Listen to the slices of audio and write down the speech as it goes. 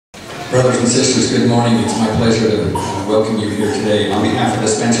Brothers and sisters, good morning. It's my pleasure to welcome you here today. On behalf of the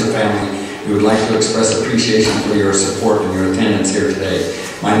Spencer family, we would like to express appreciation for your support and your attendance here today.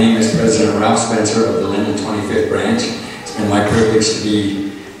 My name is President Ralph Spencer of the Linden 25th Branch. It's been my privilege to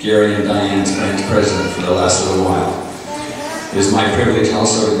be Gary and Diane's branch president for the last little while. It is my privilege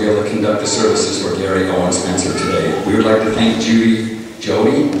also to be able to conduct the services for Gary Owen Spencer today. We would like to thank Jody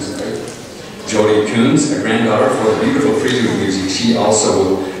Coons, a granddaughter, for the beautiful prelude music. She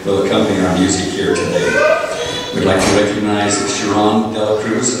also will accompany our music here today. We'd like to recognize Sharon Dela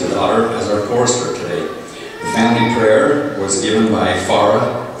Cruz, a daughter, as our chorister today. The family prayer was given by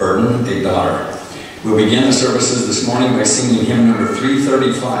Farah Burton, a daughter. We'll begin the services this morning by singing hymn number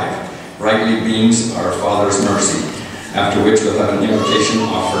 335, Brightly Beams Our Father's Mercy, after which we'll have an invocation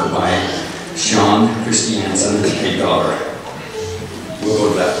offered by Sean Christiansen, a daughter. We'll go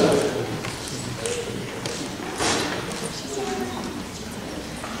to that tonight.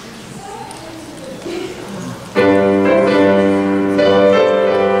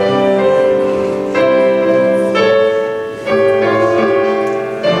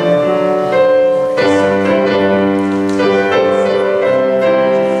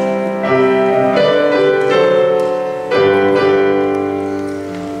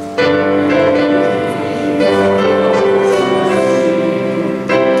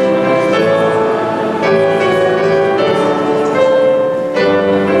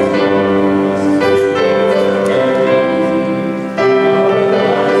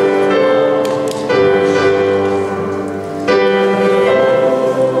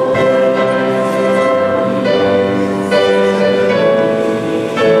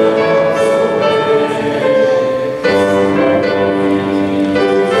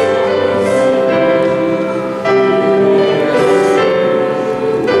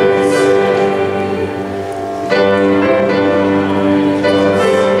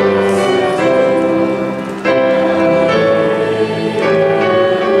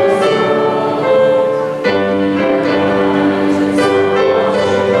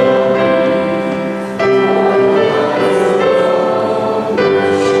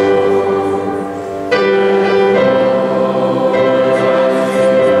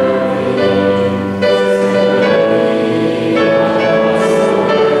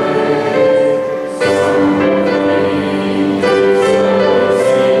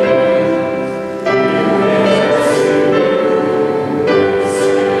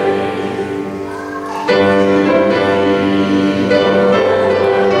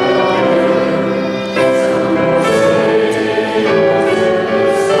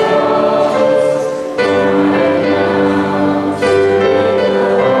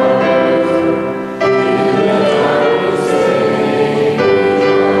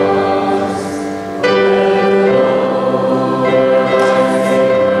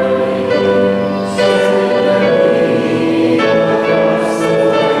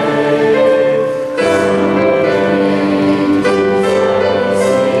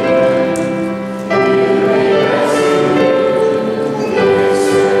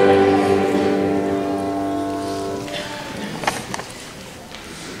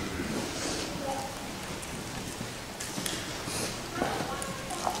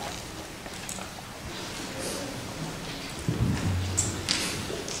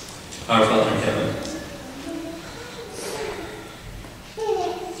 Our Father in heaven,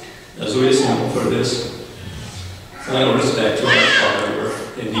 as we assemble for this final respect to our Father, we're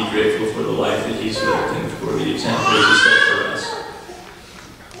indeed grateful for the life that He's lived and for the example He's set for us.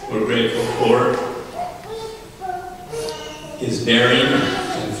 We're grateful for His bearing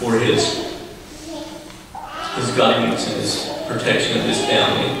and for His guidance and His protection of His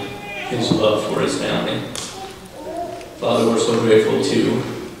family, His love for His family. Father, we're so grateful to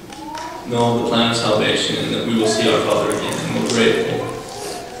know the plan of salvation and that we will see our Father again, and we're grateful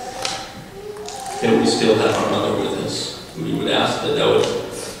that we still have our mother with us. We would ask that would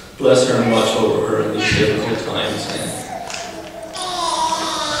bless her and watch over her in these difficult times and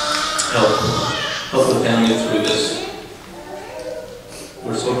help the family through this.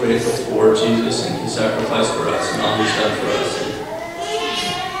 We're so grateful for Jesus and His sacrifice for us and all He's done for us.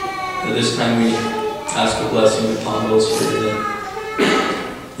 And at this time we ask a blessing upon those here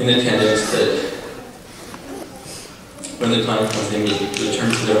in attendance, that when the time comes they may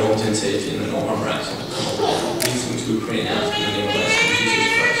return to their homes in safety and no harm or accident will come over them. These things we pray and ask in the name of our Son, Jesus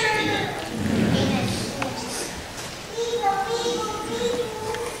Christ. Amen.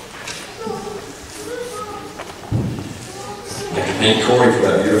 I'd like to thank Corey for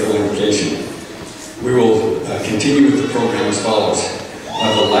that beautiful invocation. We will continue with the program as follows. We'll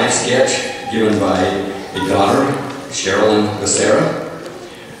have a life sketch given by a daughter, Sherilyn Becerra,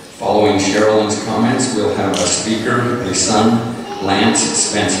 Following Sherilyn's comments, we'll have a speaker, a son, Lance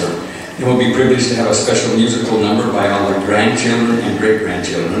Spencer. They will be privileged to have a special musical number by all their grandchildren and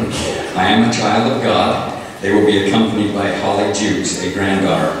great-grandchildren. I Am a Child of God. They will be accompanied by Holly Jukes, a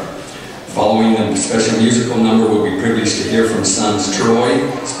granddaughter. Following the special musical number, we'll be privileged to hear from sons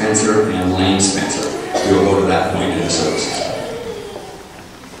Troy Spencer and Lane Spencer. We will go to that point in the service.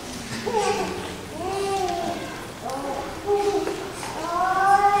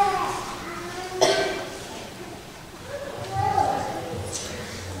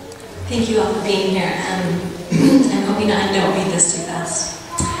 Thank you all for being here. I'm hoping I don't read this too fast.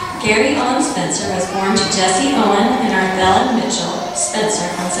 Gary Owen Spencer was born to Jesse Owen and Arthella Mitchell Spencer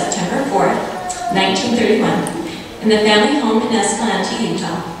on September 4th, 1931, in the family home in Escalante,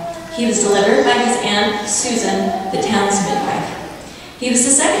 Utah. He was delivered by his Aunt Susan, the town's midwife. He was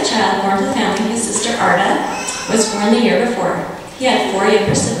the second child born to the family. His sister Arda was born the year before. He had 4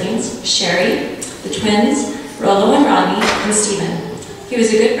 younger siblings, Sherry, the twins, Rollo and Rodney, and Stephen. He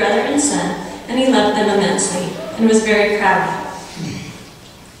was a good brother and son, and he loved them immensely, and was very proud.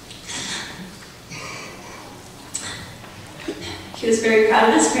 He was very proud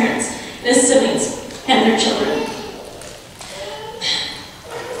of his parents, and his siblings, and their children.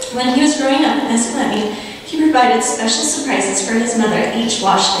 When he was growing up in Escalante, he provided special surprises for his mother each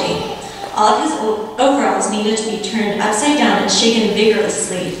wash day. All of his overalls needed to be turned upside down and shaken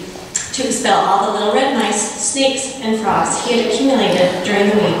vigorously to expel all the little red mice, snakes, and frogs he had accumulated during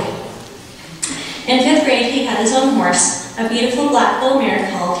the week. In 5th grade, he had his own horse, a beautiful black little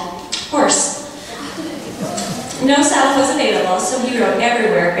mare called Horse. No saddle was available, so he rode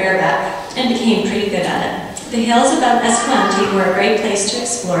everywhere bareback and became pretty good at it. The hills above Escalante were a great place to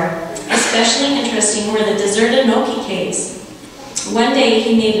explore. Especially interesting were the deserted Moki caves. One day,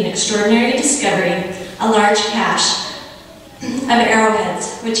 he made an extraordinary discovery, a large cache of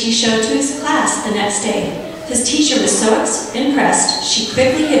arrowheads, which he showed to his class the next day. His teacher was so impressed, she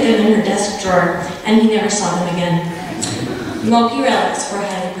quickly hid them in her desk drawer, and he never saw them again. Moki relics were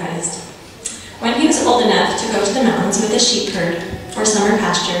highly prized. When he was old enough to go to the mountains with a sheep herd for summer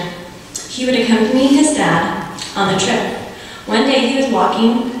pasture, he would accompany his dad on the trip. One day he was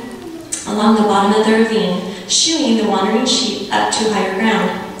walking along the bottom of the ravine, shooing the wandering sheep up to higher ground,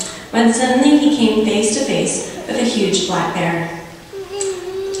 when suddenly he came face to face with a huge black bear,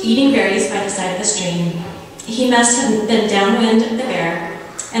 eating berries by the side of a stream. He must have been downwind of the bear,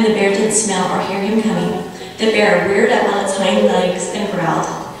 and the bear didn't smell or hear him coming. The bear reared up on its hind legs and growled.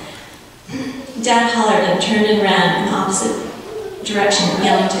 Dad hollered and turned and ran in the opposite direction,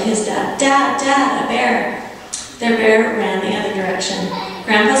 yelling to his dad, "Dad, Dad, a bear!" The bear ran the other direction.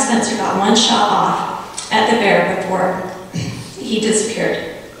 Grandpa Spencer got one shot off at the bear before he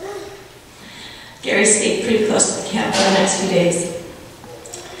disappeared. Gary stayed pretty close to the camp for the next few days.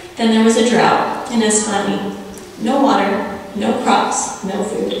 Then there was a drought in Escalante. No water, no crops, no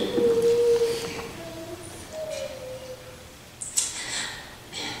food.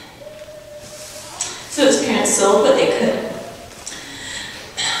 So his parents sold what they could,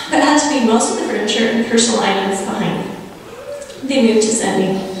 but had to leave most of the furniture and personal items behind. They moved to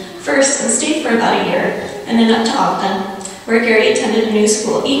Sending first and stayed for about a year, and then up to Ogden, where Gary attended a new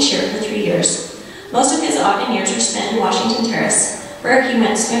school each year for 3 years. Most of his Ogden years were spent in Washington Terrace, where he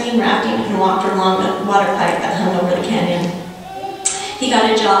went swimming, rafting, and walked along the water pipe that hung over the canyon. He got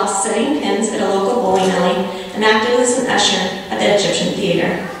a job setting pins at a local bowling alley and acted as an usher at the Egyptian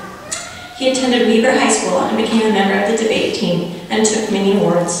Theater. He attended Weber High School and became a member of the debate team and took many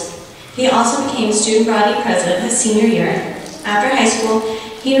awards. He also became student body president his senior year. After high school,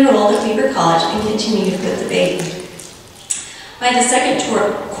 he enrolled at Weber College and continued with debate. By the second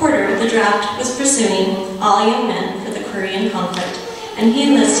quarter, the draft was pursuing all young men for the Korean conflict, and he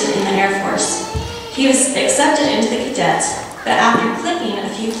enlisted in the Air Force. He was accepted into the cadets, but after clipping a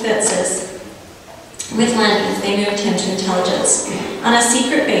few fences with landings, they moved him to intelligence on a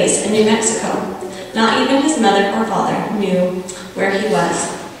secret base in New Mexico. Not even his mother or father knew where he was.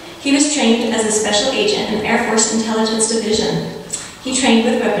 He was trained as a special agent in Air Force Intelligence Division. He trained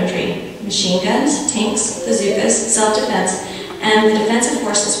with weaponry, machine guns, tanks, bazookas, self-defense, and the defensive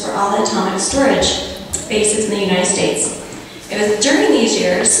forces for all the atomic storage bases in the United States. It was during these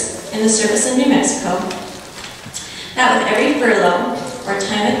years in the service in New Mexico that with every furlough or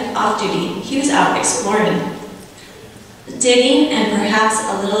time off duty, he was out exploring, digging, and perhaps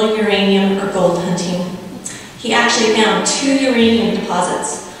a little uranium or gold hunting. He actually found 2 uranium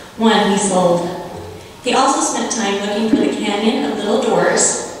deposits. One he sold. He also spent time looking for the Canyon of Little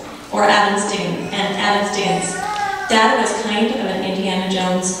Doors, or Adams Diggins. Dad was kind of an Indiana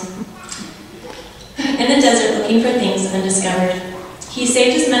Jones in the desert looking for things undiscovered. He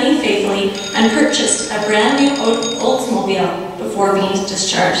saved his money faithfully and purchased a brand new Oldsmobile before being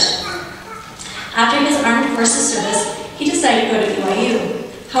discharged. After his armed forces service, he decided to go to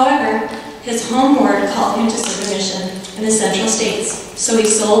BYU. However, his home ward called him to serve a mission in the Central States, so he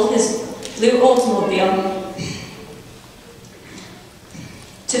sold his blue Oldsmobile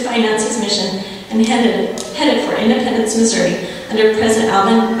to finance his mission and headed for Independence, Missouri under President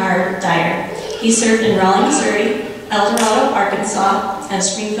Alvin R. Dyer. He served in Raleigh, Missouri, El Dorado, Arkansas, and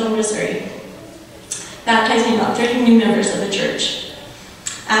Springfield, Missouri, baptizing about 30 new members of the church.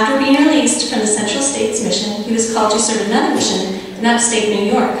 After being released from the Central States mission, he was called to serve another mission in upstate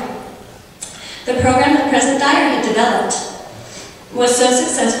New York. The program that President Dyer had developed was so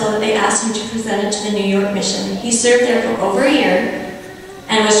successful that they asked him to present it to the New York mission. He served there for over a year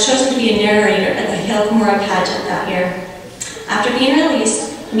and was chosen to be a narrator at the Hail Cumorah pageant that year. After being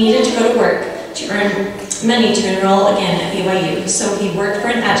released, he needed to go to work to earn money to enroll again at BYU, so he worked for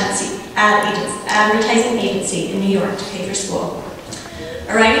an advertising agency in New York to pay for school.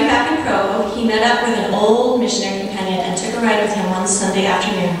 Arriving back in Provo, he met up with an old missionary companion and took a ride with him one Sunday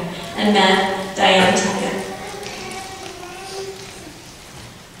afternoon and met Diane Tuckett.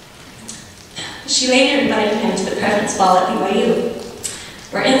 She later invited him to the preference ball at BYU,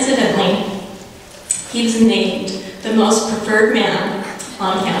 where incidentally, he was named the most preferred man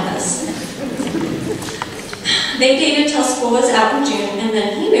on campus. They dated till school was out in June, and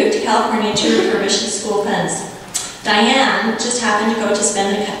then he moved to California to refurbish his school fence. Diane just happened to go to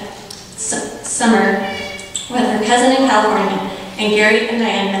spend the summer with her cousin in California, and Gary and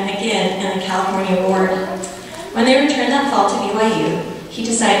Diane met again in the California ward. When they returned that fall to BYU, he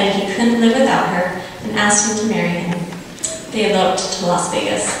decided he couldn't live without her and asked him to marry him. They eloped to Las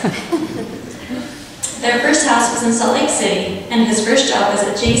Vegas. Their first house was in Salt Lake City, and his first job was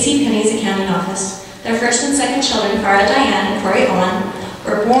at J.C. Penney's accounting office. Their first and second children, Cara Diane and Corey Owen,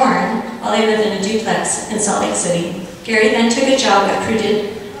 were born while they lived in a duplex in Salt Lake City. Gary then took a job at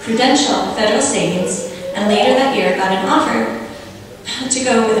Prudential Federal Savings, and later that year got an offer to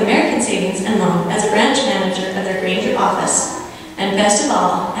go with American Savings and Loan as a branch manager of their Granger office. And best of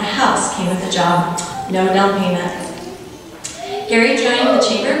all, a house came with the job, no down payment. Gary joined the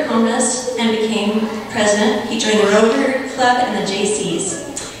Chamber of Commerce and became president. He joined the Rotary Club and the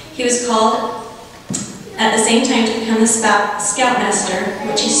JCs. He was called at the same time to become the Scoutmaster,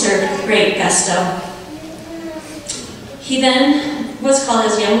 which he served with great gusto. He then was called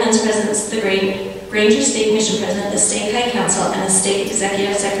as Young Men's President, the Granger State Mission President, the State High Council, and the State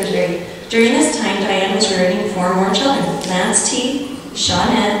Executive Secretary. During this time, Diane was rearing 4 more children, Lance T.,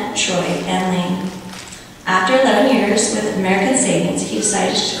 Shawnette, Troy, and Lane. After 11 years with American Savings, he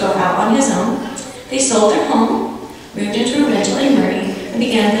decided to go out on his own. They sold their home, moved into a rental in Murray, and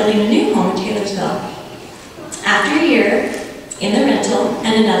began building a new home in Taylorsville. After a year in the rental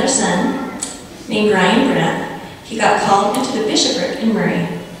and another son named Brian Brett, he got called into the bishopric in Murray.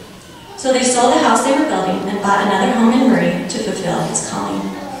 So they sold the house they were building and bought another home in Murray to fulfill his calling.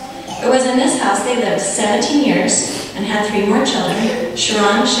 It was in this house they lived 17 years and had 3 more children,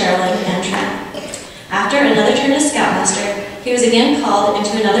 Sharon, Sherilyn, and Trent. After another term as Scoutmaster, he was again called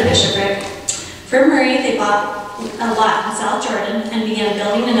into another bishopric. From Murray, they bought a lot in South Jordan and began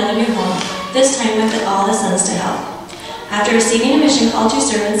building another new home, this time with all the sons to help. After receiving a mission call to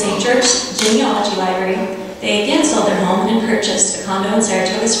serve in St. George's Genealogy Library, they again sold their home and purchased a condo in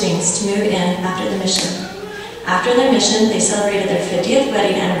Saratoga Springs to move in after the mission. After their mission, they celebrated their 50th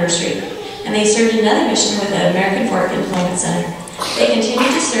wedding anniversary, and they served another mission with the American Fork Employment Center. They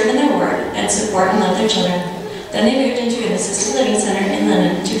continued to serve in their ward and support and love their children. Then they moved into an assisted living center in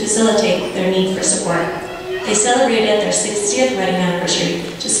London to facilitate their need for support. They celebrated their 60th wedding anniversary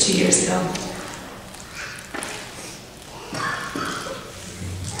just 2 years ago.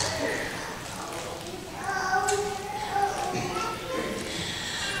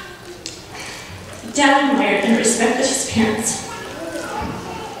 Dad admired and respected his parents,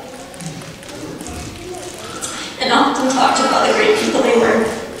 and often talked about the great people they were.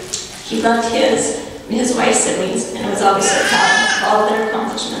 He loved his and his wife's siblings, and was always so proud of all of their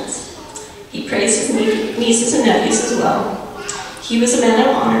accomplishments. He praised his nieces and nephews as well. He was a man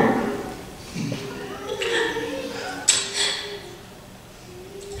of honor.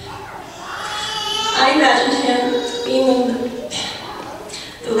 I imagined him being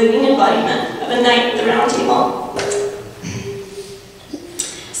the living embodiment of a knight at the round table,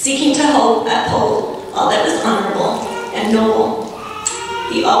 seeking to uphold all that was honorable and noble.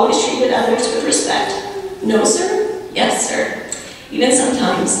 He always treated others with respect. No, sir? Yes, sir. Even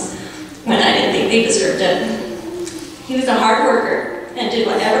sometimes when I didn't think they deserved it. He was a hard worker and did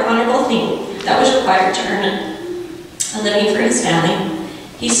whatever honorable thing that was required to earn it. a living for his family.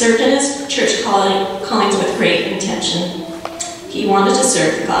 He served in his church callings with great intention. He wanted to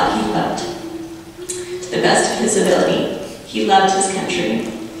serve the God he loved. To the best of his ability, he loved his country.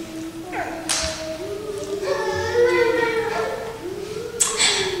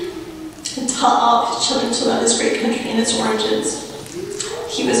 And taught all his children to love his great country and its origins.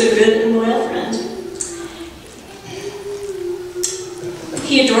 He was a good and loyal friend.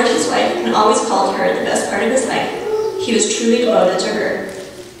 He adored his wife and always called her the best part of his life. He was truly devoted to her.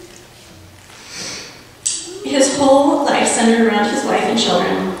 His whole life centered around his wife and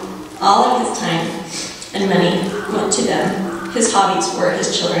children. All of his time and money went to them. His hobbies were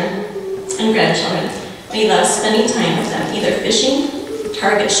his children and grandchildren. And he loved spending time with them, either fishing,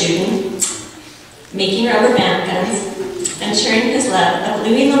 target shooting, making rubber band guns, and sharing his love of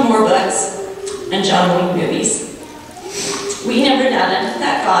Louis L'Amour books and John Wayne movies. We never doubted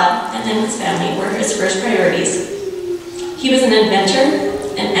that God and then his family were his first priorities. He was an inventor,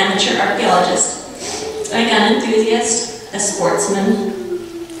 an amateur archaeologist, a gun enthusiast, a sportsman,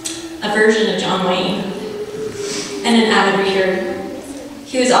 a version of John Wayne, and an avid reader.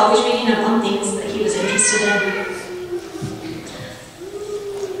 He was always reading up on things that he was interested in.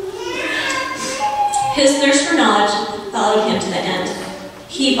 His thirst for knowledge followed him to the end.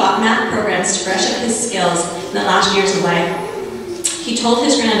 He bought math programs to brush up his skills in the last years of life. He told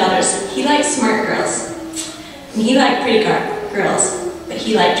his granddaughters he liked smart girls, and he liked pretty girls, but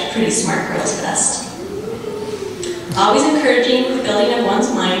he liked pretty smart girls best. Always encouraging the building of one's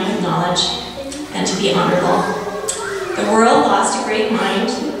mind with knowledge and to be honorable. The world lost a great mind,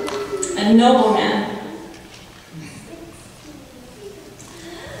 a noble man,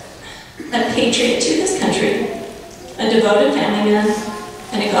 a patriot to his country, a devoted family man,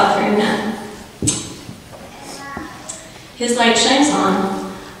 and a God-fearing man. His light shines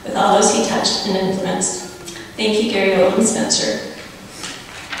on with all those he touched and influenced. Thank you, Gary Oldham Spencer.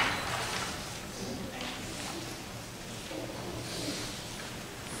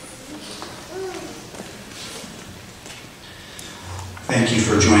 Thank you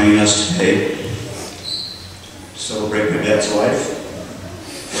for joining us today to celebrate my dad's life.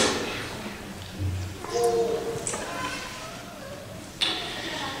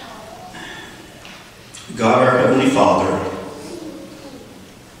 God, our Heavenly Father,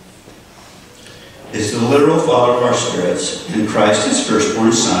 is the literal Father of our spirits, and Christ, his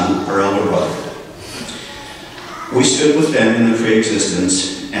firstborn Son, our elder brother. We stood with them in the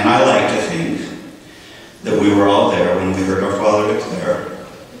pre-existence, and I like to think that we were all there when we heard our Father declare,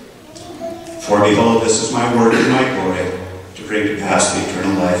 "For behold, this is my word and my glory, to bring to pass the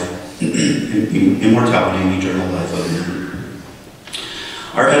eternal life, immortality and eternal life of men."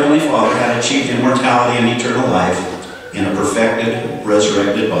 Our Heavenly Father had achieved immortality and eternal life in a perfected,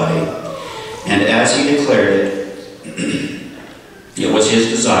 resurrected body, and as he declared it, it was his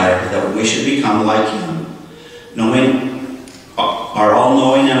desire that we should become like him, knowing our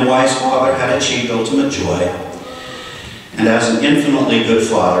all-knowing and wise Father had achieved ultimate joy, and as an infinitely good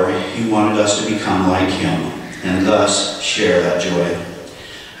Father, he wanted us to become like him, and thus share that joy.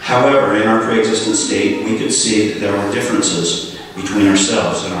 However, in our pre-existent state, we could see that there were differences between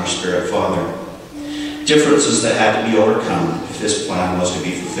ourselves and our Spirit Father. Differences that had to be overcome if this plan was to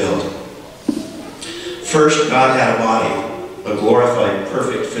be fulfilled. First, God had a body, a glorified,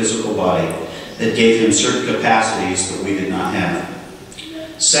 perfect physical body that gave him certain capacities that we did not have.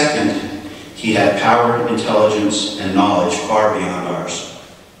 Second, he had power, intelligence, and knowledge far beyond ours.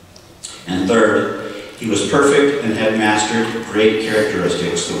 And third, he was perfect and had mastered great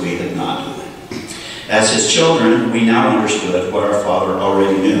characteristics that we had not. As his children, we now understood what our Father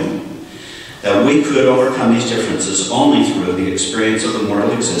already knew, that we could overcome these differences only through the experience of the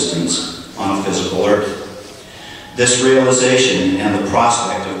mortal existence on a physical earth. This realization and the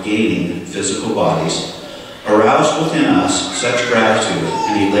prospect of gaining physical bodies aroused within us such gratitude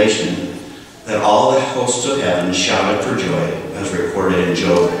and elation that all the hosts of heaven shouted for joy, as recorded in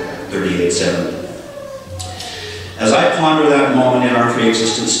Job 38:7. As I ponder that moment in our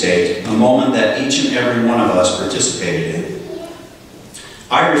pre-existent state, a moment that each and every one of us participated in,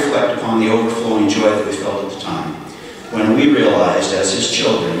 I reflect upon the overflowing joy that we felt at the time, when we realized as his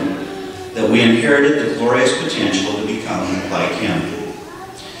children that we inherited the glorious potential to become like him,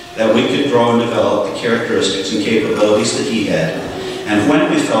 that we could grow and develop the characteristics and capabilities that he had, and when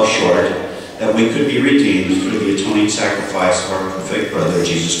we fell short, that we could be redeemed through the atoning sacrifice of our perfect brother,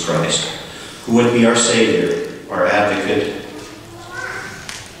 Jesus Christ, who would be our Savior, our advocate,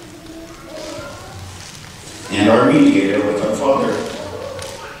 and our mediator with our Father.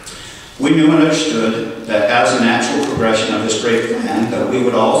 We knew and understood that as a natural progression of this great plan, that we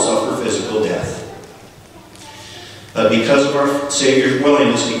would all suffer physical death. but because of our Savior's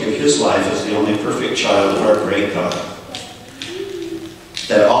willingness to give his life as the only perfect child of our great God,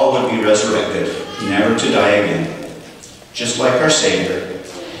 that all would be resurrected, never to die again, just like our Savior,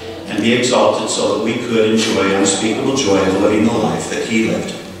 and be exalted so that we could enjoy unspeakable joy of living the life that he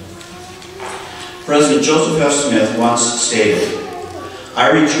lived. President Joseph F. Smith once stated, "I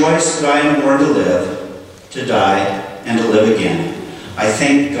rejoice that I am born to live, to die, and to live again. I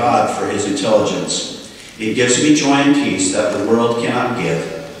thank God for his intelligence. It gives me joy and peace that the world cannot give,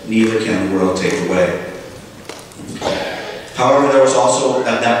 neither can the world take away." However, there was also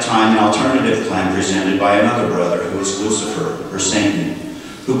at that time an alternative plan presented by another brother who was Lucifer, or Satan,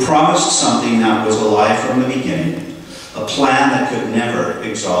 who promised something that was a lie from the beginning, a plan that could never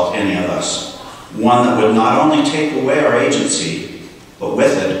exalt any of us, one that would not only take away our agency, but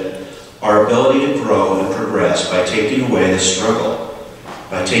with it, our ability to grow and progress by taking away the struggle,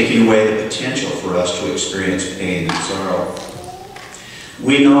 by taking away the potential for us to experience pain and sorrow.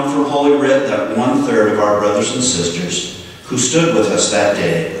 We know from Holy Writ that 1/3 of our brothers and sisters who stood with us that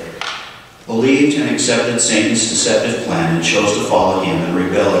day believed and accepted Satan's deceptive plan and chose to follow him and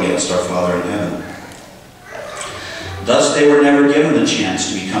rebel against our Father in heaven. Thus they were never given the chance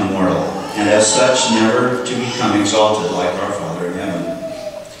to become mortal, and as such never to become exalted like our Father in heaven.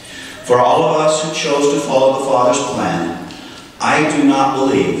 For all of us who chose to follow the Father's plan, I do not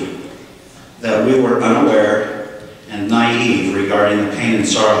believe that we were unaware and naive regarding the pain and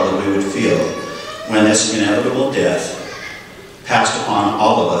sorrow that we would feel when this inevitable death passed upon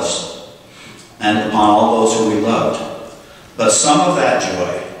all of us and upon all those who we loved. But some of that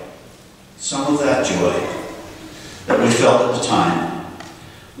joy that we felt at the time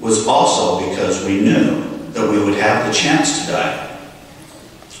was also because we knew that we would have the chance to die,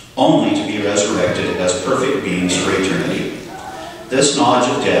 only to be resurrected as perfect beings for eternity. This knowledge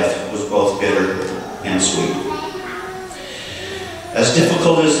of death was both bitter and sweet. As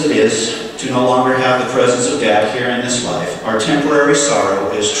difficult as it is to no longer have the presence of Dad here in this life, our temporary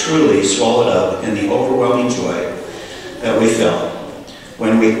sorrow is truly swallowed up in the overwhelming joy that we felt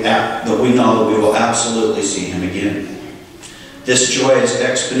when we know that we will absolutely see him again. This joy is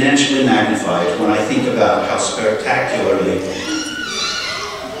exponentially magnified when I think about how spectacularly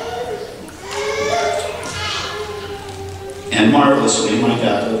and marvelously my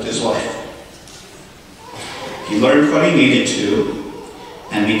dad lived his life. He learned what he needed to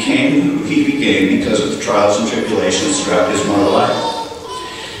and became who he became because of the trials and tribulations throughout his mortal life.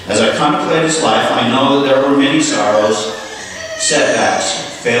 As I contemplate his life, I know that there were many sorrows, setbacks,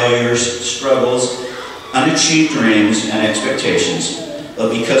 failures, struggles, unachieved dreams and expectations.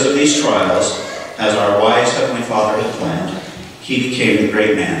 But because of these trials, as our wise Heavenly Father had planned, he became the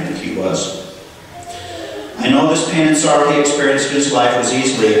great man that he was. I know this pain and sorrow he experienced in his life was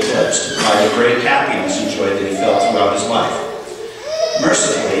easily eclipsed by the great happiness and joy that he felt throughout his life.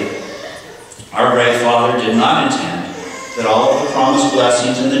 Mercifully, our great Father did not intend that all of the promised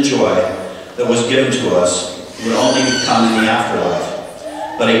blessings and the joy that was given to us would only come in the afterlife.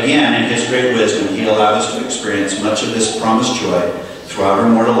 But again, in his great wisdom, he allowed us to experience much of this promised joy throughout our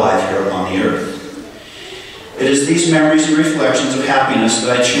mortal life here upon the earth. It is these memories and reflections of happiness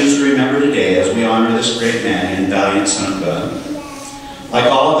that I choose to remember today as we honor this great man and valiant Son of God. Like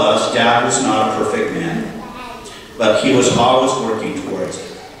all of us, Dad was not a perfect man, but he was always working towards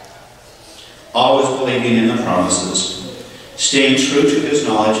it, always believing in the promises, staying true to his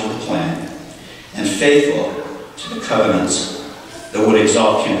knowledge of the plan, and faithful to the covenants that would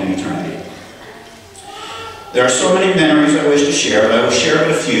exalt him in eternity. There are so many memories I wish to share, but I will share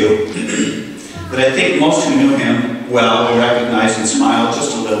but a few that I think most who knew him well will recognize and smile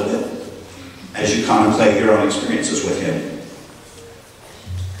just a little bit as you contemplate your own experiences with him.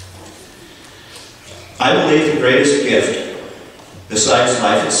 I believe the greatest gift, besides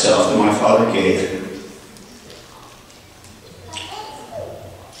life itself, that my father gave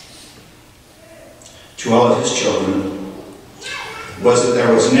to all of his children was that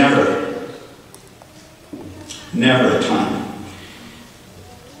there was never a time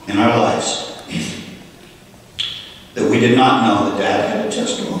in our lives that we did not know that Dad had a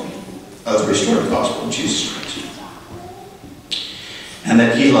testimony of the restored gospel of Jesus Christ, and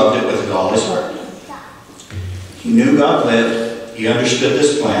that he loved it with all his heart. He knew God lived, he understood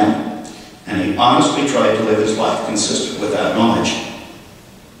this plan, and he honestly tried to live his life consistent with that knowledge.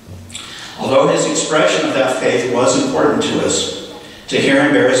 Although his expression of that faith was important to us, to hear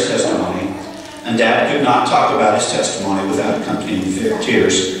and bear his testimony, and Dad could not talk about his testimony without accompanying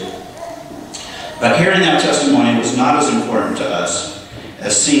tears. But hearing that testimony was not as important to us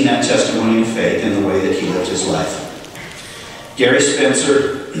as seeing that testimony of faith in the way that he lived his life.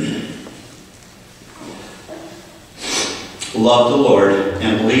 loved the Lord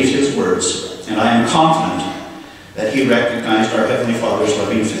and believed his words, and I am confident that he recognized our Heavenly Father's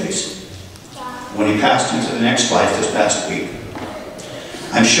loving face when he passed into the next life this past week.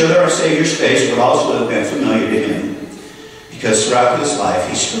 I'm sure that our Savior's face would also have been familiar to him, because throughout his life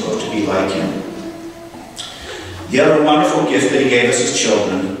he strove to be like him. The other wonderful gift that he gave us as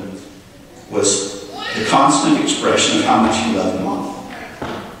children was the constant expression of how much he loved Mom.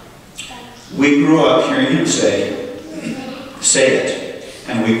 We grew up hearing him say it,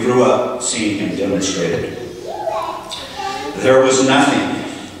 and we grew up seeing him demonstrate it. There was nothing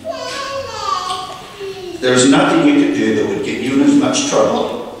you could do that would get you in as much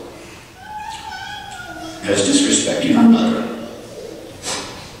trouble as disrespecting our mother.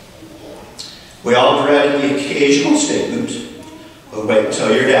 We all dreaded the occasional statement, "Well, wait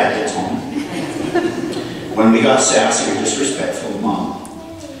until your dad gets home," when we got sassy or disrespectful of Mom.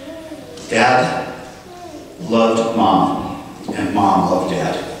 Dad loved Mom, and Mom loved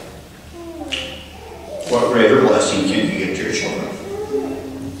Dad. What greater blessing can you give to your children?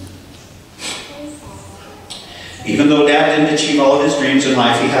 Even though Dad didn't achieve all of his dreams in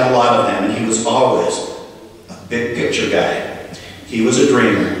life, he had a lot of them, and he was always a big picture guy. He was a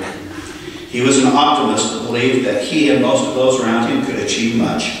dreamer. He was an optimist who believed that he and most of those around him could achieve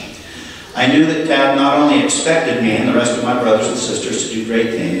much. I knew that Dad not only expected me and the rest of my brothers and sisters to do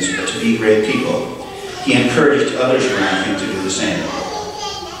great things, but to be great people. He encouraged others around him to do the same.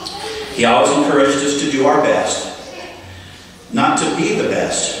 He always encouraged us to do our best. Not to be the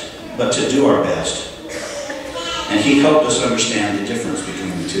best, but to do our best. And he helped us understand the difference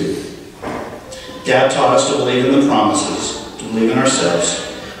between the two. Dad taught us to believe in the promises, to believe in ourselves,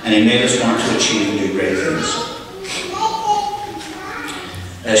 and he made us want to achieve and do great things.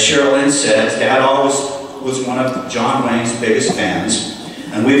 As Cheryl Lynn said, Dad always was one of John Wayne's biggest fans,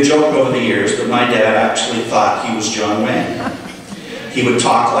 and we've joked over the years that my dad actually thought he was John Wayne. He would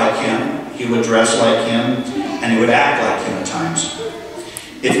talk like him, he would dress like him, and he would act like him at times.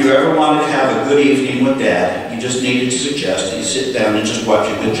 If you ever wanted to have a good evening with Dad, you just needed to suggest that you sit down and just watch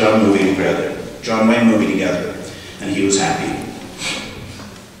a good John Wayne movie together, and he was happy.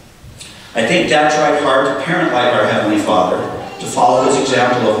 I think Dad tried hard to parent like our Heavenly Father, to follow his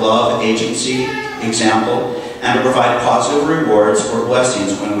example of love, agency, example, and to provide positive rewards or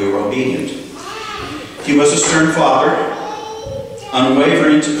blessings when we were obedient. He was a stern father,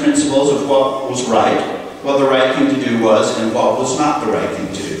 unwavering to principles of what was right, what the right thing to do was, and what was not the right thing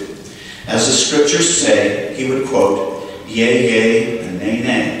to do. As the scriptures say, he would quote, "Yea, yea, and nay,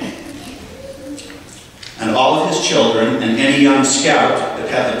 nay." And all of his children, and any young scout that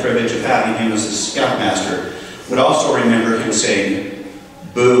had the privilege of having him as the scoutmaster, would also remember him saying,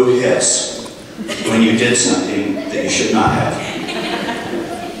 "Boo, hiss," when you did something that you should not have.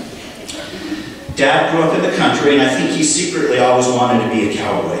 Dad grew up in the country, and I think he secretly always wanted to be a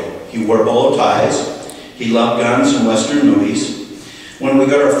cowboy. He wore bolo ties. He loved guns and Western movies. When we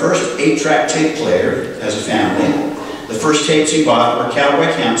got our first 8-track tape player as a family, the first tapes he bought were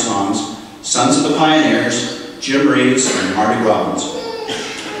cowboy camp songs, Sons of the Pioneers, Jim Reeves, and Marty Robbins.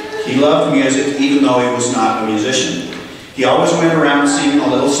 He loved music even though he was not a musician. He always went around singing a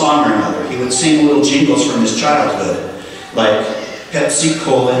little song or another. He would sing little jingles from his childhood, like Pepsi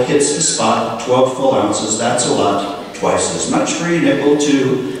Cola hits the spot, 12 full ounces, that's a lot, twice as much for your nickel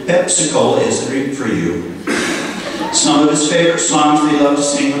too. Pepsi Cola is the drink for you. Some of his favorite songs that he loved to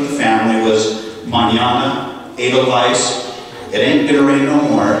sing with the family was Manana, Edelweiss, It Ain't Gonna Rain No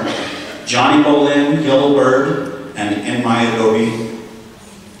More, Johnny Bolin, Yellow Bird, and In My Adobe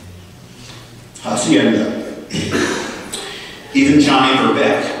Hacienda. Even Johnny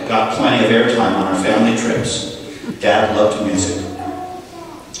Verbeck got plenty of airtime on our family trips. Dad loved music.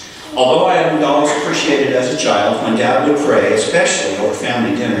 Although I hadn't always appreciated as a child when Dad would pray, especially over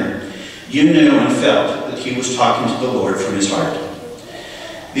family dinner, you knew and felt that he was talking to the Lord from his heart.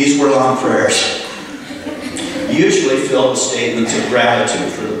 These were long prayers, usually filled with statements of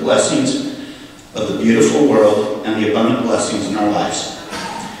gratitude for the blessings of the beautiful world and the abundant blessings in our lives.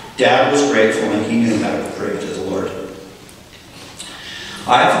 Dad was grateful, and he knew how to pray to the Lord.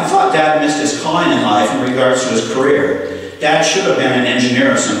 I often thought Dad missed his calling in life in regards to his career. Dad should have been an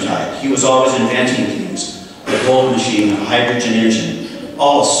engineer of some type. He was always inventing things, a gold machine, a hydrogen engine,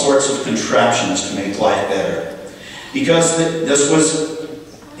 all sorts of contraptions to make life better. Because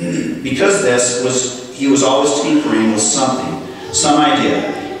he was always tinkering with something, some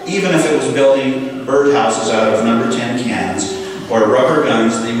idea, even if it was building birdhouses out of number 10 cans or rubber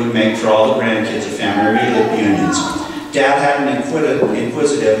guns that he would make for all the grandkids of family reunions. Dad had an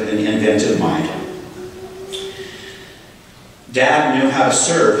inquisitive and inventive mind. Dad knew how to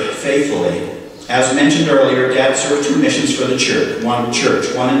serve faithfully As mentioned earlier, Dad served 2 missions for the church, one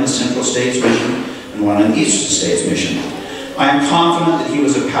in the Central States Mission and one in the Eastern States Mission. I am confident that he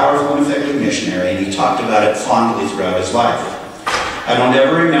was a powerful and effective missionary, and he talked about it fondly throughout his life. I don't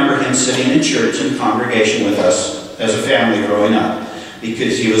ever remember him sitting in church in congregation with us as a family growing up,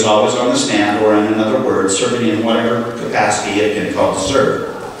 because he was always on the stand, or in another word, serving in whatever capacity he had been called to serve.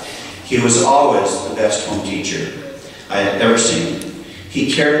 He was always the best home teacher I had ever seen. He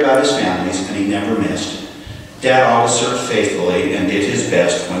cared about his families, and he never missed. Dad always served faithfully and did his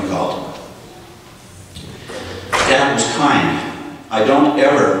best when called. Dad was kind. I don't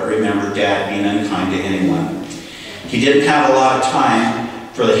ever remember Dad being unkind to anyone. He didn't have a lot of time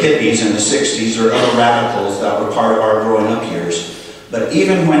for the hippies in the 60s or other radicals that were part of our growing up years. But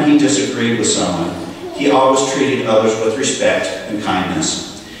even when he disagreed with someone, he always treated others with respect and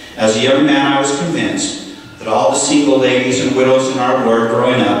kindness. As a young man, I was convinced that all the single ladies and widows in our ward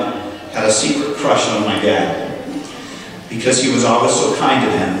growing up had a secret crush on my dad, because he was always so kind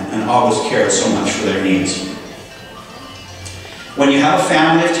to them and always cared so much for their needs. When you have a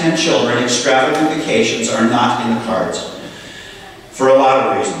family of 10 children, extravagant vacations are not in the cards, for a lot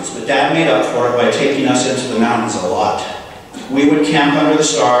of reasons. But Dad made up for it by taking us into the mountains a lot. We would camp under the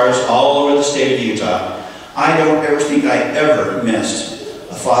stars all over the state of Utah. I don't ever think I ever missed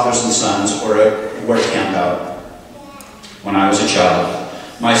a Fathers and Sons or a work camp out when I was a child.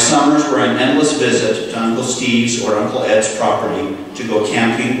 My summers were an endless visit to Uncle Steve's or Uncle Ed's property to go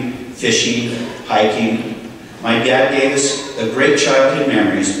camping, fishing, hiking. My dad gave us a great childhood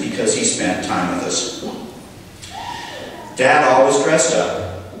memories because he spent time with us. Dad always dressed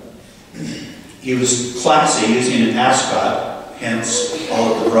up. He was classy, using an ascot, hence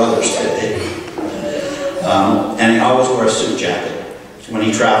all of the brothers today. And he always wore a suit jacket when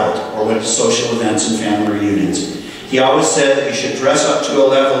he traveled or went to social events and family reunions. He always said that you should dress up to a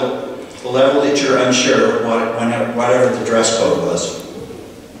level that you're unsure whatever the dress code was.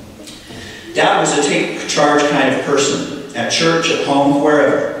 Dad was a take charge kind of person, at church, at home,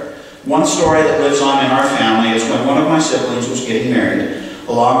 wherever. One story that lives on in our family is when one of my siblings was getting married,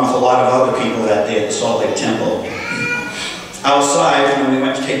 along with a lot of other people that day at the Salt Lake Temple. Outside, when we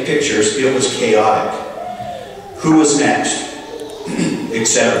went to take pictures, it was chaotic. Who was next?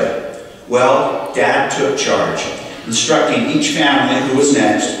 Etc. Well, Dad took charge, instructing each family who was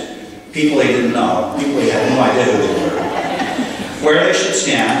next, people he didn't know, people he had no idea who they were, where they should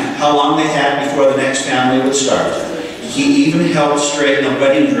stand, how long they had before the next family would start. He even helped straighten a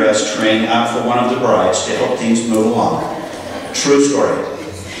wedding dress train out for one of the brides to help things move along. True story.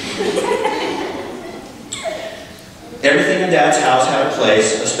 Everything in Dad's house had a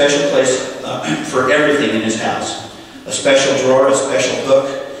place, a special place for everything in his house. A special drawer, a special hook,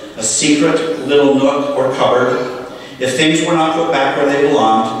 a secret little nook or cupboard. If things were not put back where they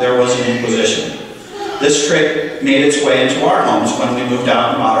belonged, there was an inquisition. This trick made its way into our homes when we moved out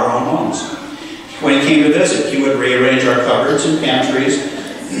and bought our own homes. When he came to visit, he would rearrange our cupboards and pantries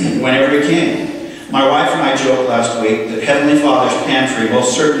whenever he came. My wife and I joked last week that Heavenly Father's pantry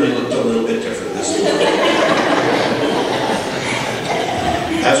most certainly looked a little bit different this week.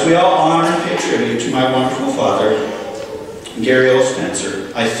 As we all honor and pay tribute to my wonderful father, Gary O.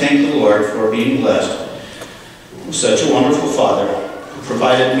 Spencer, I thank the Lord for being blessed with such a wonderful father who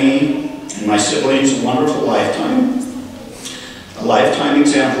provided me and my siblings a wonderful lifetime, a lifetime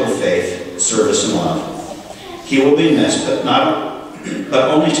example of faith, service, and love. He will be missed, but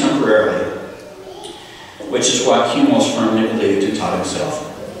only temporarily, which is what he most firmly believed and taught himself.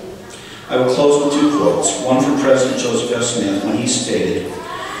 I will close with 2 quotes, one from President Joseph F. Smith when he stated,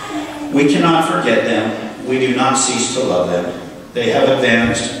 "We cannot forget them, we do not cease to love them. They have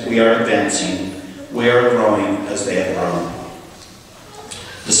advanced, we are advancing, we are growing as they have grown."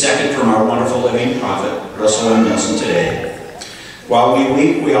 The second from our wonderful living prophet, Russell M. Nelson, today. "While we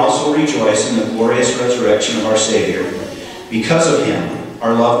weep, we also rejoice in the glorious resurrection of our Savior. Because of him,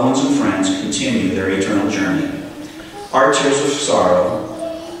 our loved ones and friends continue their eternal journey. Our tears of sorrow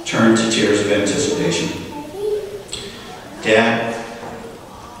turn to tears of anticipation." Dad,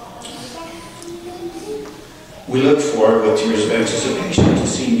 we look forward with tears of anticipation to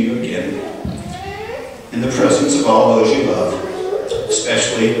seeing you again in the presence of all those you love,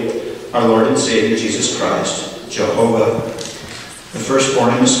 especially our Lord and Savior Jesus Christ, Jehovah, the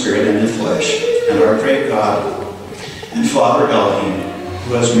firstborn in the Spirit and in the flesh, and our great God and Father Elohim,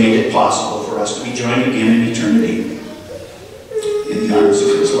 who has made it possible for us to be joined again in eternity in the arms of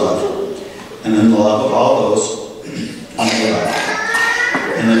his love and in the love of all those on the love.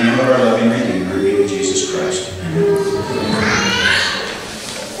 In the name of our loving Redeemer, even Jesus Christ.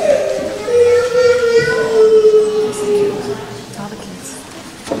 All the kids.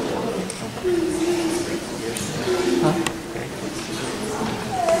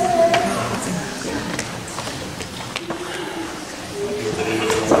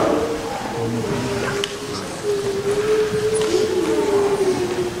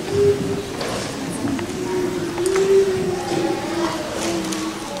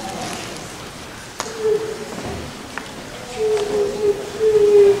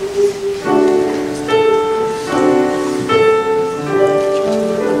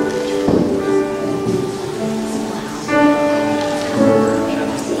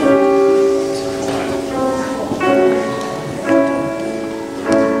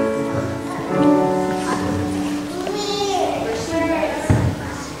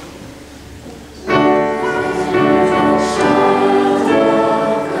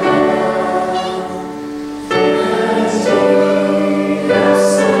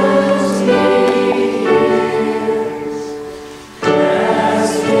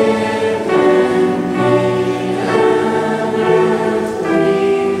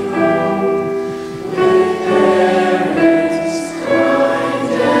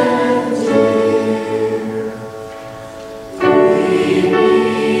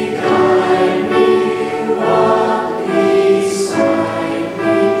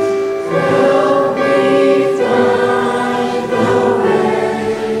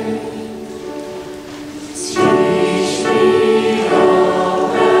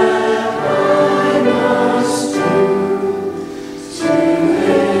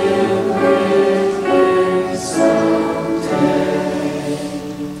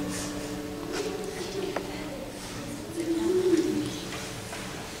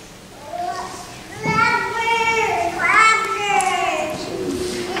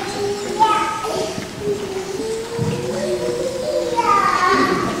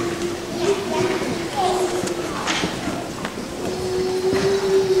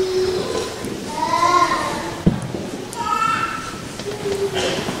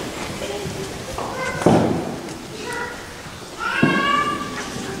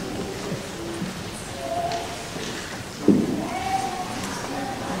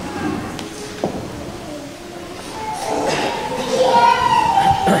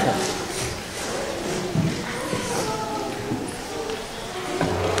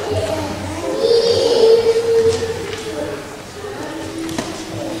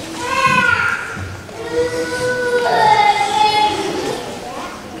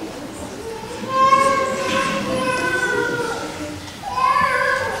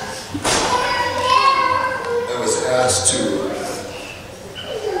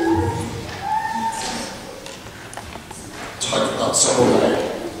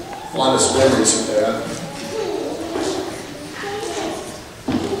 fondest memories of Dad.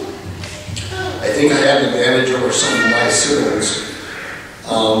 I think I had an advantage over some of my siblings.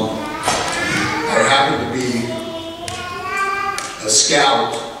 I happened to be a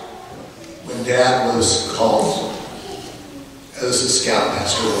scout when Dad was called as a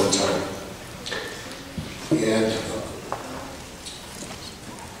scoutmaster one time. And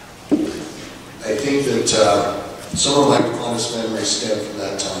I think that some of my fondest memories stem from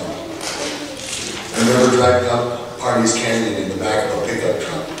that time. I remember driving up Party's Canyon in the back of a pickup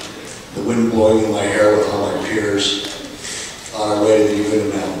truck, the wind blowing in my hair with all my peers on our way to the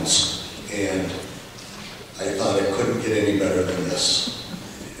Uinta Mountains. And I thought it couldn't get any better than this.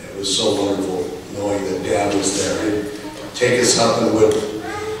 It was so wonderful knowing that Dad was there. He'd take us up and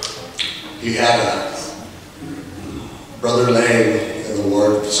he had a Brother Lang in the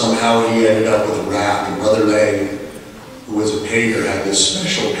Lord. Somehow he ended up with a raft, and Brother Lang, who was a painter, had this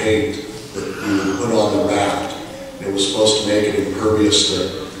special paint that we would put on the raft. And it was supposed to make it impervious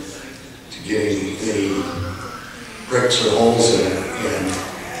to getting any bricks or holes in it. And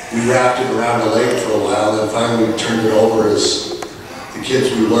we rafted around the lake for a while, and then finally we turned it over as the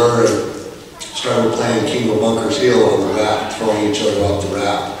kids we were and started playing King of Bunkers Hill on the raft, throwing each other off the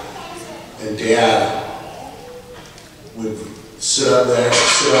raft. And Dad would sit up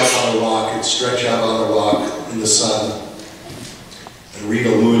on a rock and stretch out on a rock in the sun and read a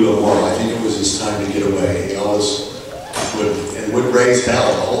Louis L'Amour. I think it was his time to get away. He always would raise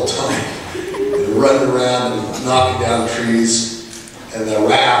hell the whole time. And running around and knocking down trees. And the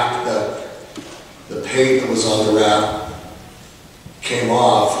raft, the paint that was on the raft came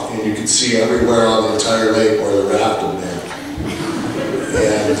off, and you could see everywhere on the entire lake where the raft had been.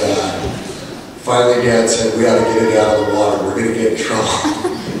 And finally Dad said, we ought to get it out of the water. We're going to get in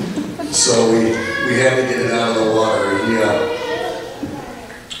trouble. So we had to get it out of the water. And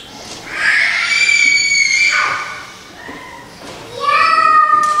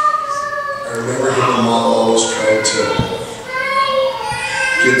I remember him and Mom always tried to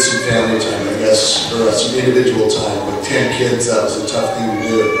get some family time, I guess, or some individual time. With 10 kids, that was a tough thing to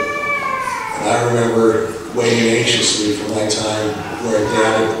do. And I remember waiting anxiously for my time where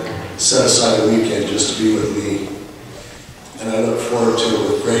Dad had set aside a weekend just to be with me. And I look forward to it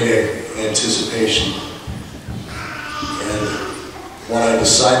with great anticipation. And what I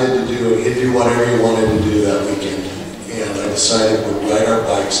decided to do, and he'd do whatever he wanted to do that weekend. And I decided we'd ride our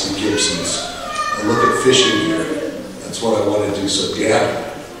bikes to Gibson's and look at fishing gear. That's what I wanted to do. So Dad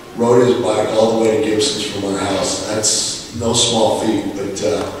rode his bike all the way to Gibson's from our house. That's no small feat, but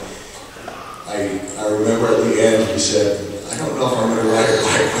I remember at the end he said, I don't know if I'm going to ride a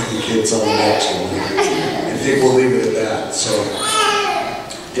bike with the kids on the next one. I think we'll leave it at that. So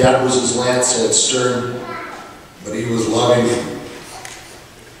Dad was his lance at stern, but he was loving.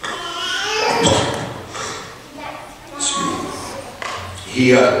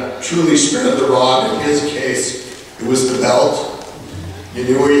 He truly spared the rod. In his case, it was the belt. You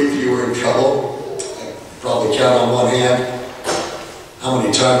knew if you were in trouble. I probably count on one hand how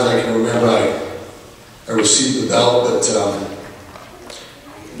many times I can remember I received the belt, but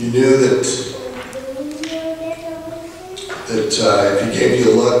you knew that if he gave you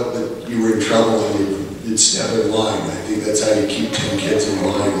a look, that you were in trouble and you'd step in line. I think that's how you keep 10 kids in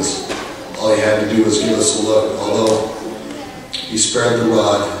line, is all you had to do was give us a look. Although he spared the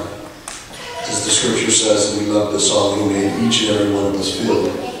rod, as the scripture says, and he loved us all, he made each and every one of us feel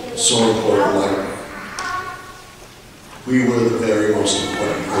so important, like we were the very most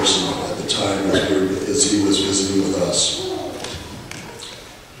important person at the time as he was visiting with us.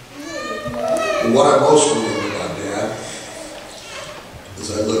 And what I most remember about Dad, as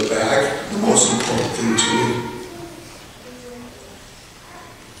I look back, the most important thing to me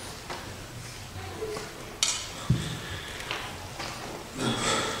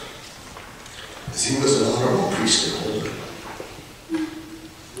is he was an honorable priesthood holder.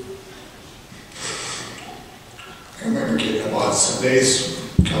 I remember getting up on Sundays,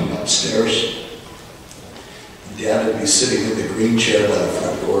 coming upstairs. Dad would be sitting in the green chair by the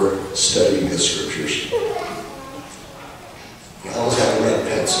front door, studying the scriptures. He always had a red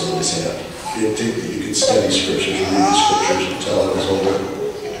pencil in his hand. He didn't think that you could study scriptures and read the scriptures until I was older.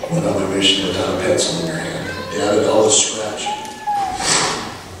 Went on my mission without a pencil in your hand. Dad would always scratch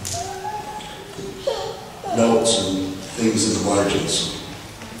notes and things in the margins,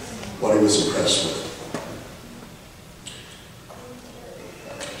 what he was impressed with.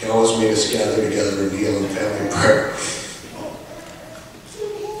 He always made us gather together and kneel in family prayer.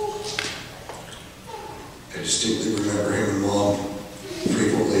 I distinctly remember him and Mom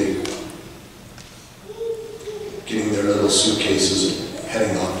frequently getting their little suitcases and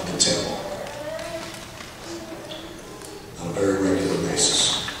heading off to the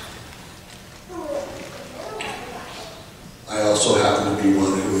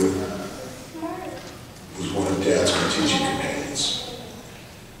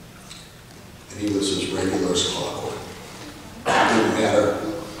and he was as regular as clockwork. It didn't matter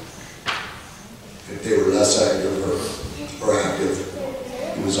if they were less active or active.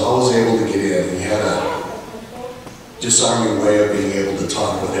 He was always able to get in. He had a disarming way of being able to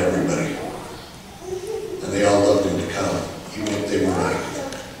talk with everybody. And they all loved him to come, even if they weren't active.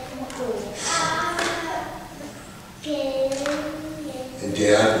 And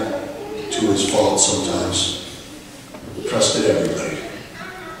Dad, to his fault sometimes, trusted everybody.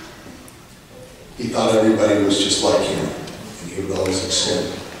 He thought everybody was just like him, and he would always extend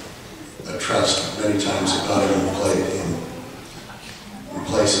a trust. Many times it got him in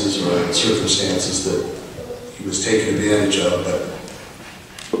places or in circumstances that he was taken advantage of,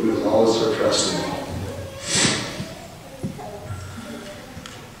 but he was always so trusting.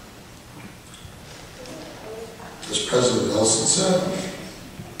 As President Nelson said,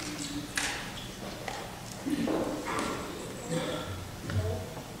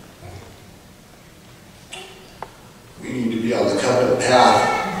 we need to be on the covenant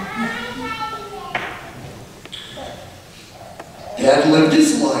path. Dad lived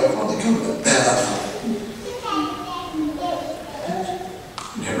his life on the covenant path.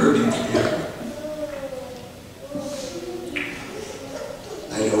 Never deviated.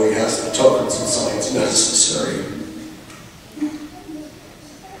 I know he has the tokens and signs necessary.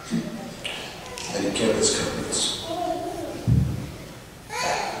 And he kept his covenants.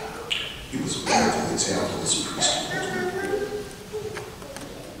 He was a wonderful example as a priest.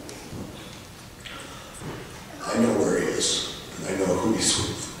 I know where he is, and I know who he's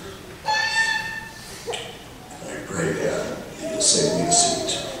with. And I pray, Dad, that you'll save me a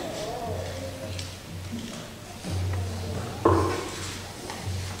seat.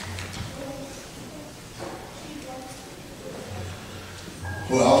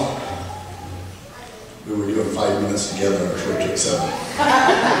 Well, we were doing 5 minutes together and our Troy took 7.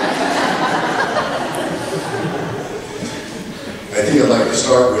 I think I'd like to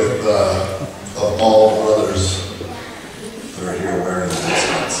start with of all brothers that are here wearing the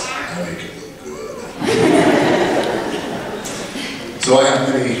mascots. I make it look good. So I have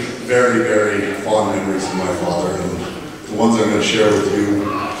many very, very fond memories of my father, and the ones I'm going to share with you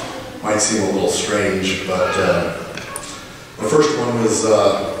might seem a little strange, but the first one was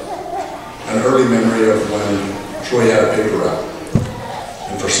an early memory of when Troy had a paper route.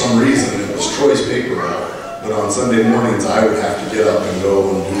 And for some reason, it was Troy's paper route, but on Sunday mornings, I would have to get up and go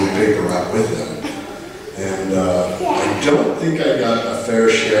and do the paper route with him. And I don't think I got a fair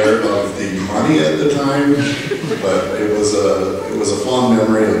share of the money at the time, but it was a fond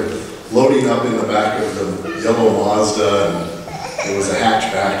memory of loading up in the back of the yellow Mazda, and it was a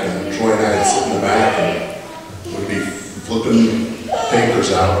hatchback, and Troy and I would sit in the back and would be flipping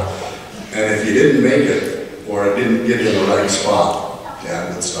papers out. And if you didn't make it, or it didn't get in the right spot,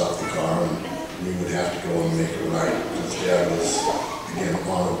 Dad would stop the car and we would have to go and make it right, because Dad was, again,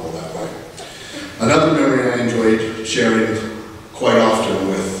 honorable that way. Another memory I enjoyed sharing quite often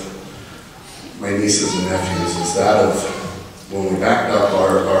with my nieces and nephews is that of when we backed up,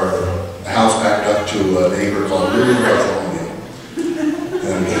 our house backed up to a neighbor called Lulu Bartholomew.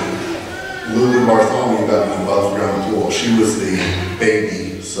 And Lulu Bartholomew got an above ground pool. She was the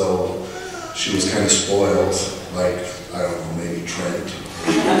baby, so she was kind of spoiled, like, I don't know, maybe Trent.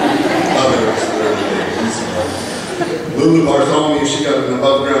 Others were the babies. Lulu Bartholomew, she got an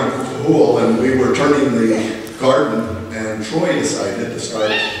above ground pool, and we were turning the garden, and Troy decided to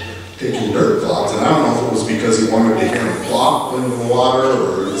start taking dirt clods. And I don't know if it was because he wanted to hear it plop in the water,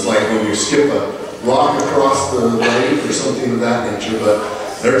 or it's like when you skip a rock across the lake or something of that nature, but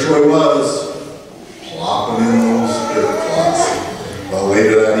there Troy was, plopping in those dirt clods. Well,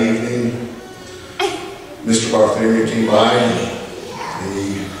 later that evening, Mr. Bartholomew came by and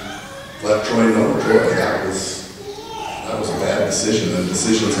he let Troy know, Troy, that was a bad decision, and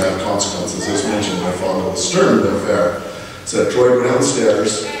decisions have consequences. As mentioned, my father was stern but fair. Said, Troy, go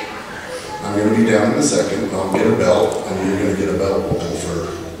downstairs. I'm going to be down in a second, and I'll get a belt, and you're going to get a belt whooping for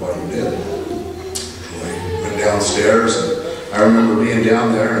what you did. Troy went downstairs, and I remember being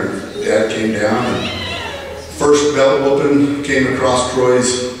down there, and Dad came down, and first belt whooping came across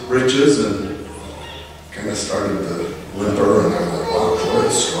Troy's britches, and kind of started to whimper, and I'm like, wow, Troy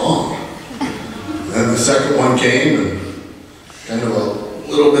is strong. And then the second one came, and kind of a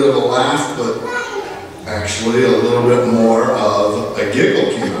little bit of a laugh, but actually a little bit more of a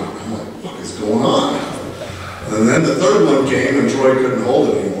giggle came out. I'm like, what is going on? And then the third one came, and Troy couldn't hold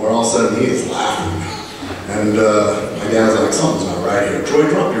it anymore. All of a sudden, he is laughing. And my dad's like, something's not right here. Troy,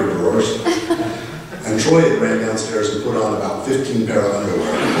 drop your drawers. And Troy had ran downstairs and put on about 15 pair of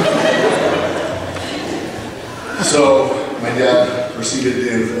underwear. So my dad proceeded to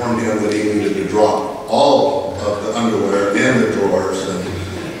inform him that he needed to drop all of the underwear in the drawers, and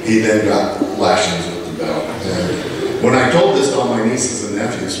he then got lashings with the belt. And when I told this to all my nieces and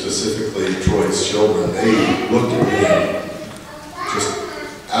nephews, specifically Troy's children, they looked at me in just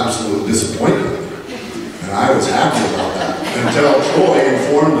absolute disappointment. And I was happy about that until Troy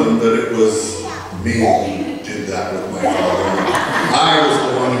informed them that it was me who did that with my father. I was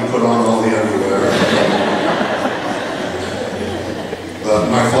the one who put on all the underwear. But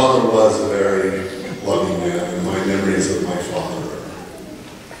my father was a very loving man, and my memories of my father are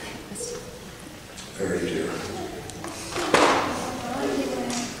very dear.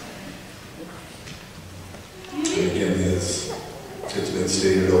 And again, it's been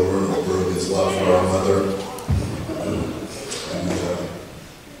stated over and over of his love for our mother. And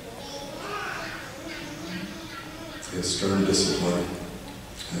his stern discipline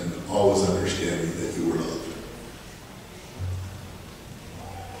and always understanding that you were loved.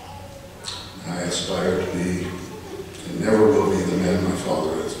 I aspire to be, and never will be, the man my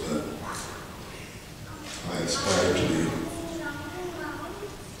father is, but I aspire to be,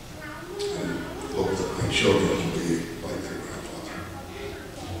 and hope that my children will be like their grandfather.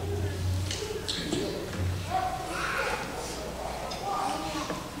 Thank you.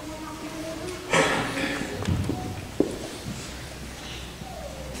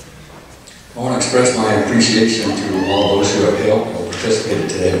 I want to express my appreciation to all those who have helped or participated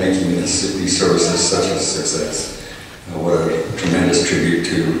today in making these services such a success. What a tremendous tribute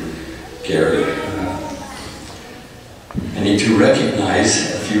to Gary. I need to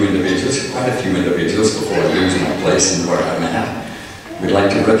recognize a few individuals, quite a few individuals, before I lose my place in where I'm at. We'd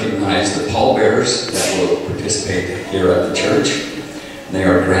like to recognize the pallbearers that will participate here at the church. They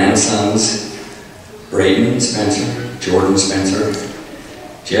are grandsons Braden Spencer, Jordan Spencer,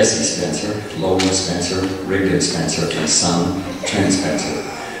 Jesse Spencer, Logan Spencer, Rigdon Spencer, and son Trent Spencer.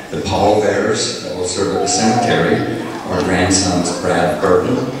 The pallbearers that will serve at the cemetery are grandsons Brad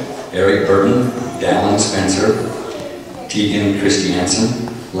Burton, Eric Burton, Dallin Spencer, Tegan Christiansen,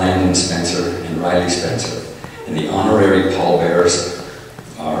 Landon Spencer, and Riley Spencer. And the honorary pallbearers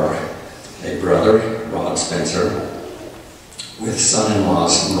are a brother, Rod Spencer, with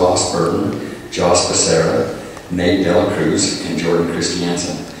son-in-laws Ross Burton, Josh Becerra, Nate Dela Cruz, and Jordan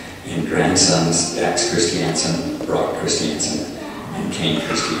Christiansen, and grandsons Dax Christiansen, Brock Christiansen, and Kane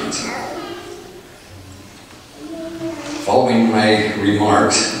Christiansen. Following my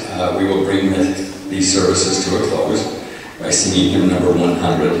remarks, we will bring these services to a close by singing hymn number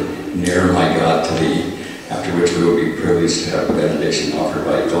 100, Nearer My God to Thee, after which we will be privileged to have a benediction offered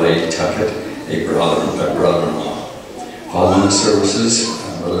by Glade Tuckett, a brother-in-law. Following the services,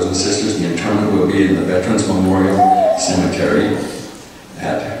 brothers and sisters, the interment will be in the Veterans Memorial Cemetery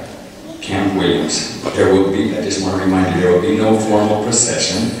at Camp Williams. There will be, I just want to remind you, there will be no formal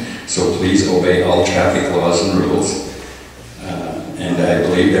procession, so please obey all traffic laws and rules. And I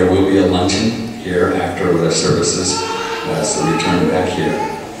believe there will be a luncheon here after the services, so return back here.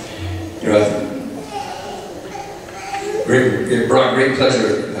 It brought great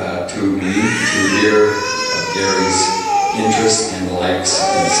pleasure to me to hear of Gary's interests and likes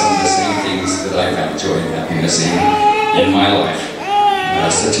and some of the same things that I found joy and happiness in my life,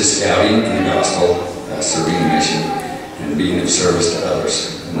 such as scouting and the gospel, serving the mission, and being of service to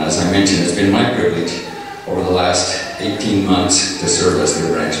others. And as I mentioned, it's been my privilege over the last 18 months to serve as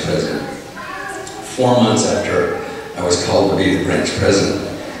their branch president. 4 months after I was called to be the branch president,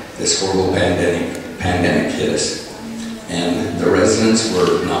 this horrible pandemic hit us. And the residents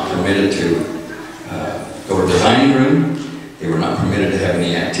were not permitted to go to the dining room. They were not permitted to have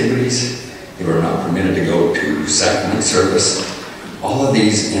any activities. They were not permitted to go to sacrament service. All of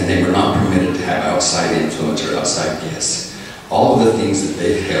these, and they were not permitted to have outside influence or outside guests. All of the things that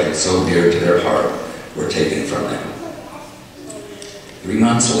they held so dear to their heart were taken from them. 3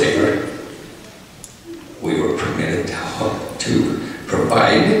 months later, we were permitted to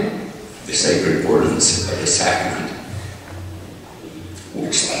provide the sacred ordinance of the sacrament,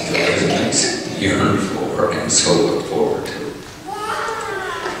 which the residents yearned for and so looked forward to.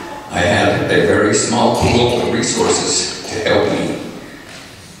 I had a very small pool of resources to help me.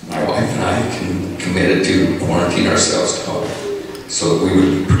 My wife and I committed to quarantine ourselves at home so that we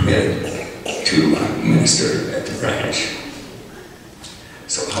would be permitted to minister at the branch.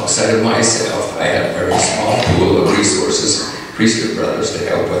 So outside of myself, I had a very small pool of resources, priesthood brothers, to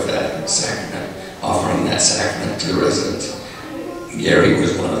help with that sacrament, offering that sacrament to the residents. Gary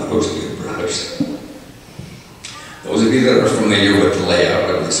was one of those good brothers. Those of you that are familiar with the layout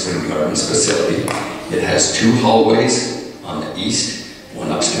of the Spring Gardens facility, it has 2 hallways on the east,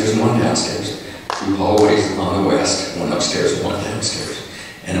 one upstairs and one downstairs. 2 hallways on the west, 1 upstairs and 1 downstairs,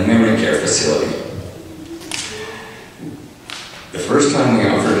 and a memory care facility. The first time we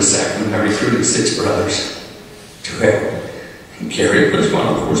offered a sacrament, I recruited 6 brothers to help. And Gary was one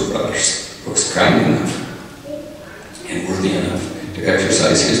of those brothers who was kind enough and worthy enough to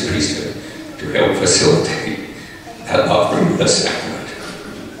exercise his priesthood to help facilitate that offering of the sacrament.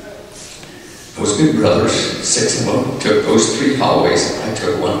 Those good brothers, 6 of them, took those 3 hallways. I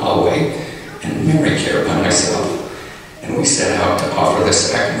took 1 hallway and memory care by myself. And we set out to offer the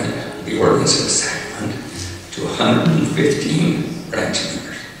sacrament, the ordinance of the sacrament, to 115 branch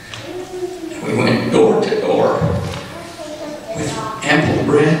members. And we went door to door with ample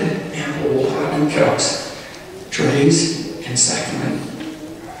bread, ample water and cups, trays and sacrament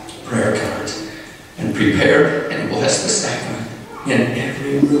prayer cards, and prepared and blessed the sacrament in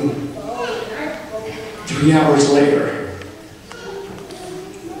every room. 3 hours later,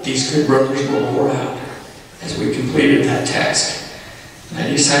 these good brothers were wore out as we completed that task. And I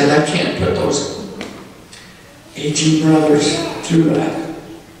decided I can't put those aging brothers through that.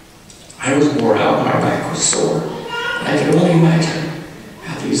 I was wore out, my back was sore, and I could only imagine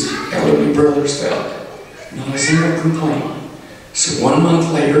how these elderly brothers felt. Not a single complaint. So 1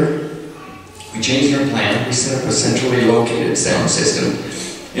 month later, we changed our plan. We set up a centrally located sound system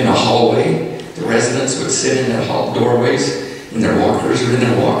in a hallway. The residents would sit in the hall doorways, in their walkers or in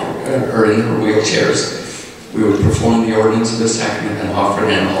their wheelchairs. We would perform the ordinance of the sacrament and offer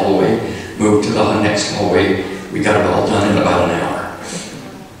it in a hallway, move to the next hallway. We got it all done in about an hour.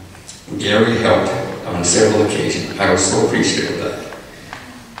 Gary helped on several occasions. I was so appreciative of that.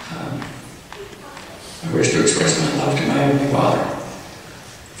 I wish to express my love to my Heavenly Father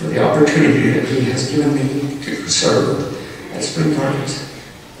for the opportunity that He has given me to serve at Spring Gardens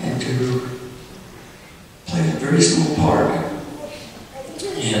and to play a very small part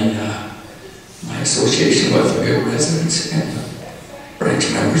in my association with the good residents and the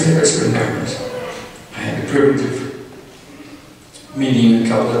branch members there at Spring Gardens. I had the privilege of meeting a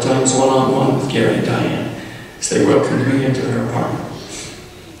couple of times one-on-one with Gary and Diane as they welcomed me into their apartment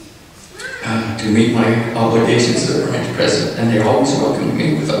to meet my obligations as a branch president, and they always welcomed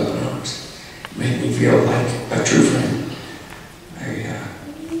me with open arms. It made me feel like a true friend. I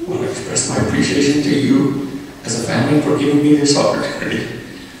want to express my appreciation to you as a family for giving me this opportunity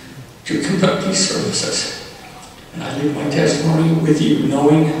to conduct these services. And I leave my testimony with you,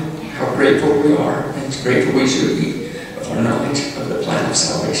 knowing how grateful we are and grateful we should be of our knowledge of the plan of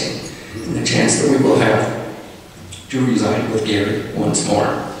salvation and the chance that we will have to reside with Gary once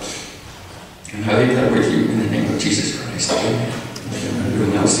more. And I leave that with you in the name of Jesus Christ. Amen. We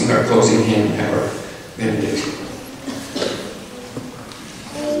will now sing our closing hymn and have our benediction.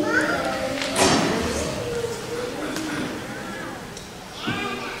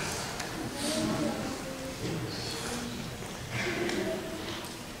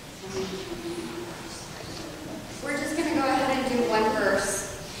 We're just going to go ahead and do 1 verse.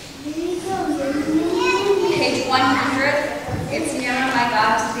 Page 100. It's nearer my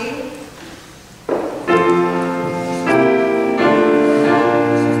God to thee.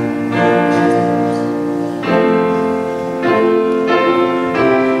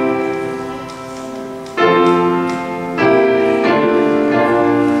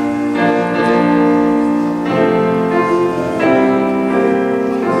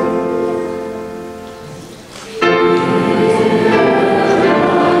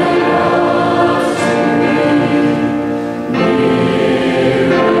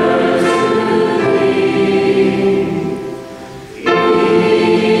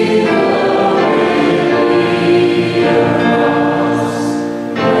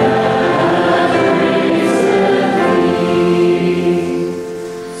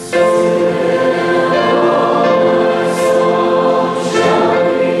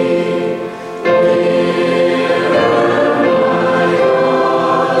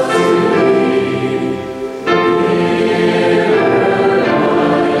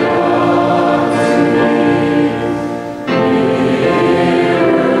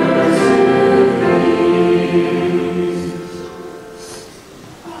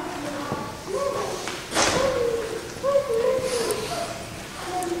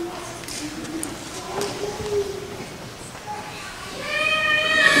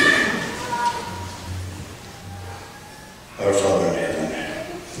 Our Father in heaven,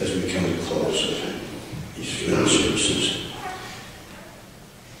 as we come to the close of these funeral services,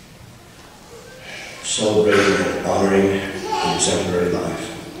 celebrating and honoring the exemplary life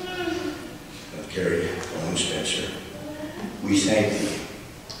of Gary Owen Spencer, we thank Thee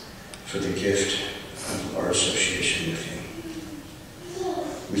for the gift of our association with him.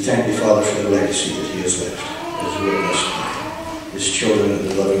 We thank Thee, Father, Father, for the legacy that he has left, as witnessed by his children and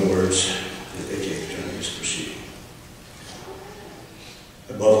the loving words that they gave during this proceeding.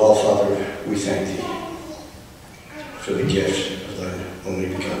 Above all, Father, we thank thee for the gift of thine only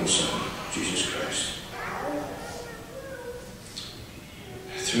begotten Son, Jesus Christ,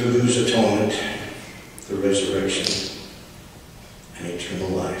 through whose atonement, the resurrection, and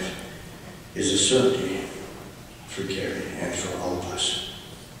eternal life is a certainty for Gary and for all of us.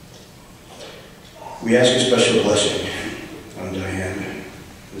 We ask a special blessing on Diane and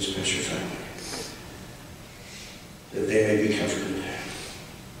the Spencer family, that they may be comforted,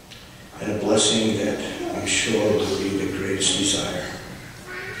 and a blessing that I'm sure will be the greatest desire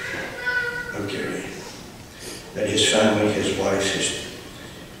of Gary, that his family, his wife, his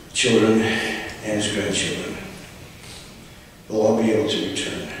children, and his grandchildren will all be able to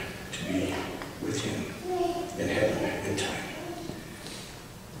return to be with him in heaven in time.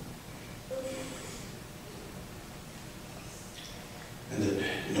 And that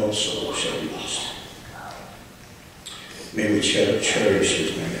no soul shall be lost. May we cherish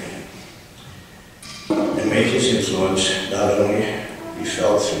his memory and make his influence not only be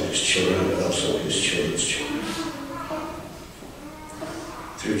felt through his children, but also his children's children,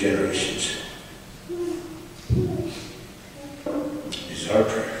 through generations. Is our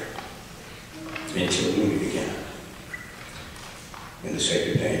prayer until we meet again. In the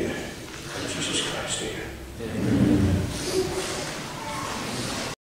sacred name